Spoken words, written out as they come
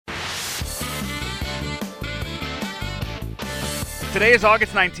Today is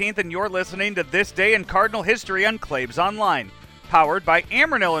August 19th, and you're listening to This Day in Cardinal History on Claibs Online. Powered by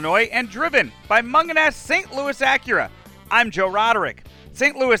Ameren, Illinois, and driven by Munganess St. Louis Acura. I'm Joe Roderick.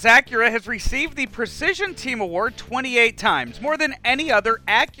 St. Louis Acura has received the Precision Team Award 28 times, more than any other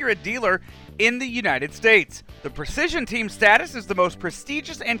Acura dealer in the United States. The Precision Team status is the most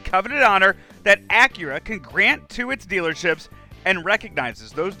prestigious and coveted honor that Acura can grant to its dealerships and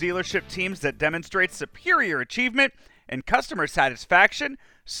recognizes those dealership teams that demonstrate superior achievement in customer satisfaction,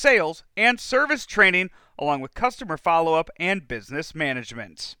 sales, and service training, along with customer follow-up and business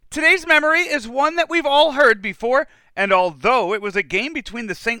management. Today's memory is one that we've all heard before, and although it was a game between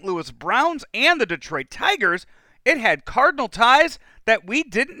the St. Louis Browns and the Detroit Tigers, it had Cardinal ties that we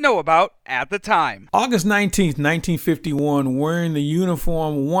didn't know about at the time. August 19th, 1951, wearing the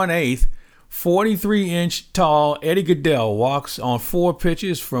uniform 1/8, 43-inch tall Eddie Gaedel walks on 4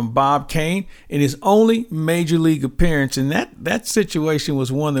 pitches from Bob Kane in his only major league appearance, and that situation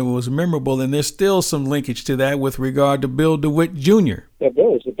was one that was memorable, and there's still some linkage to that with regard to Bill DeWitt Jr. Yeah,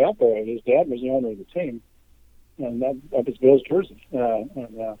 Bill was the bat boy. His dad was the owner of the team, and that was Bill's jersey.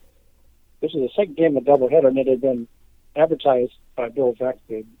 This is the second game of doubleheader, and it had been advertised by Bill Veeck,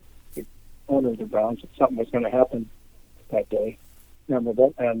 the owner of the Browns, that something was going to happen that day. And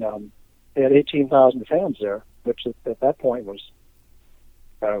they had 18,000 fans there, which at that point was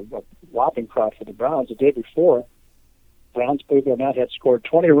a whopping crowd for the Browns. The day before, Browns, believe it or not, had scored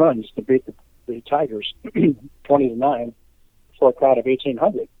 20 runs to beat the Tigers 20-9 for a crowd of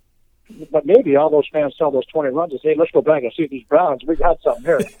 1,800. But maybe all those fans saw those 20 runs and say, let's go back and see these Browns. We got something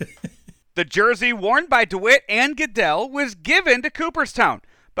here. The jersey worn by DeWitt and Gaedel was given to Cooperstown.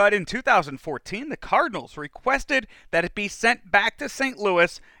 But in 2014, the Cardinals requested that it be sent back to St.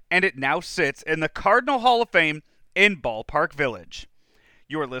 Louis, and it now sits in the Cardinal Hall of Fame in Ballpark Village.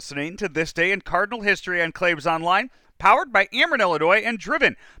 You're listening to This Day in Cardinal History on Claibs Online, powered by Ameren, Illinois, and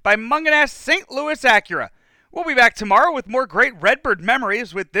driven by Munganess St. Louis Acura. We'll be back tomorrow with more great Redbird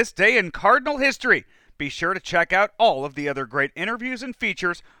memories with This Day in Cardinal History. Be sure to check out all of the other great interviews and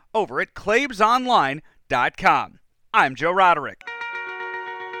features over at claibsonline.com. I'm Joe Roderick.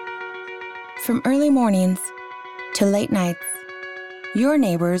 From early mornings to late nights, your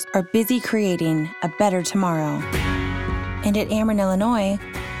neighbors are busy creating a better tomorrow. And at Ameren, Illinois,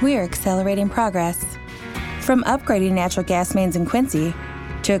 we're accelerating progress. From upgrading natural gas mains in Quincy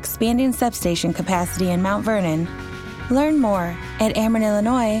to expanding substation capacity in Mount Vernon, learn more at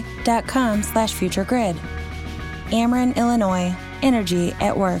amerenillinois.com/futuregrid. Ameren, Illinois, energy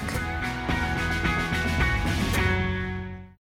at work.